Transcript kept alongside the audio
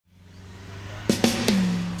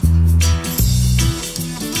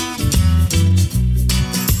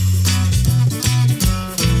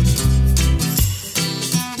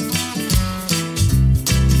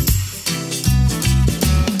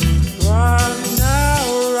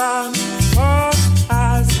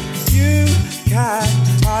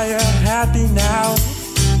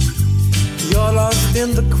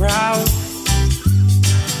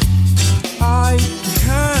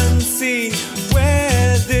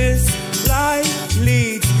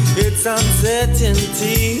This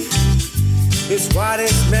uncertainty is what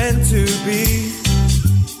it's meant to be.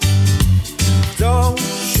 Don't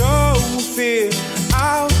show fear,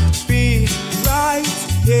 I'll be right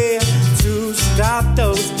here to stop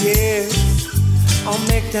those tears. I'll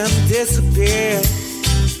make them disappear.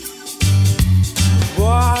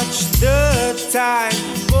 Watch the time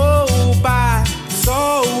go by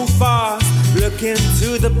so fast. Look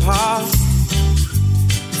into the past.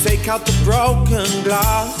 Take out the broken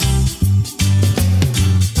glass.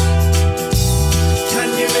 Can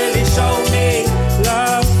you really show me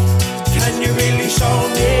love? Can you really show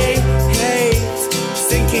me hate?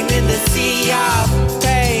 Sinking in the sea of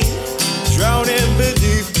pain, drowning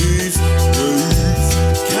beneath these waves.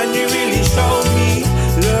 Can you really show me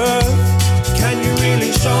love? Can you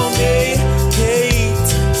really show me hate?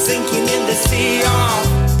 Sinking in the sea of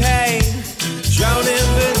pain, drowning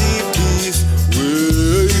beneath these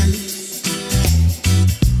waves.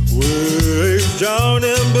 Waves,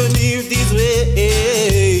 drowning beneath these waves.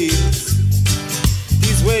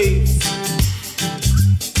 These waves.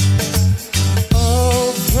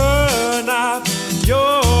 Open up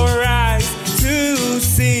your eyes to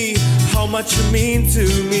see how much you mean to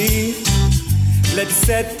me. Let's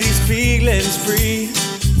set these feelings free.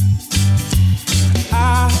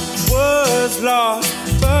 I was lost,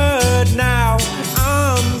 but now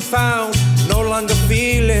I'm found. No longer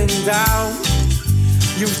feeling down.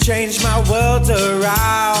 You've changed my world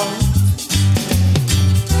around.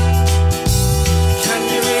 Can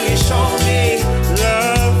you really show me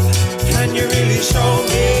love? Can you really show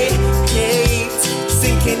me hate?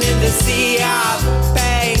 Sinking in the sea of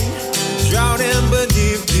pain, drowning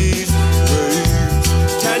beneath these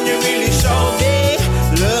waves. Can you really show me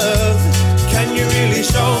love? Can you really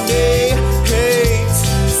show me hate?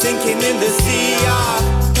 Sinking in the sea of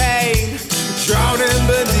pain, drowning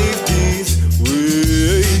beneath these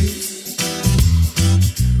waves.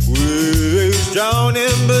 Waves,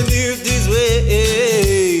 drowning beneath these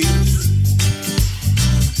waves.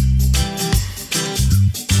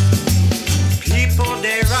 People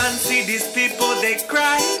they run, see these people they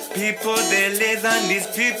cry. People they live and these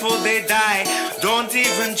people they die. Don't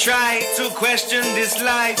even try to question this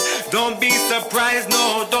life. Don't be surprised,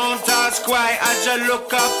 no, don't ask why. As you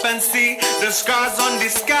look up and see the scars on the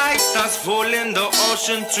sky, stars fall in the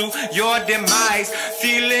ocean to your demise.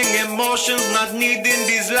 Feeling emotions, not needing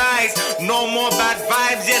these lies. No more bad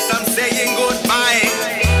vibes, yes, I'm saying goodbye.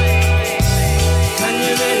 Can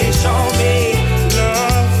you really show me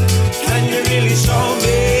love? Can you really show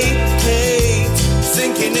me hate?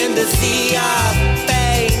 Sinking in the sea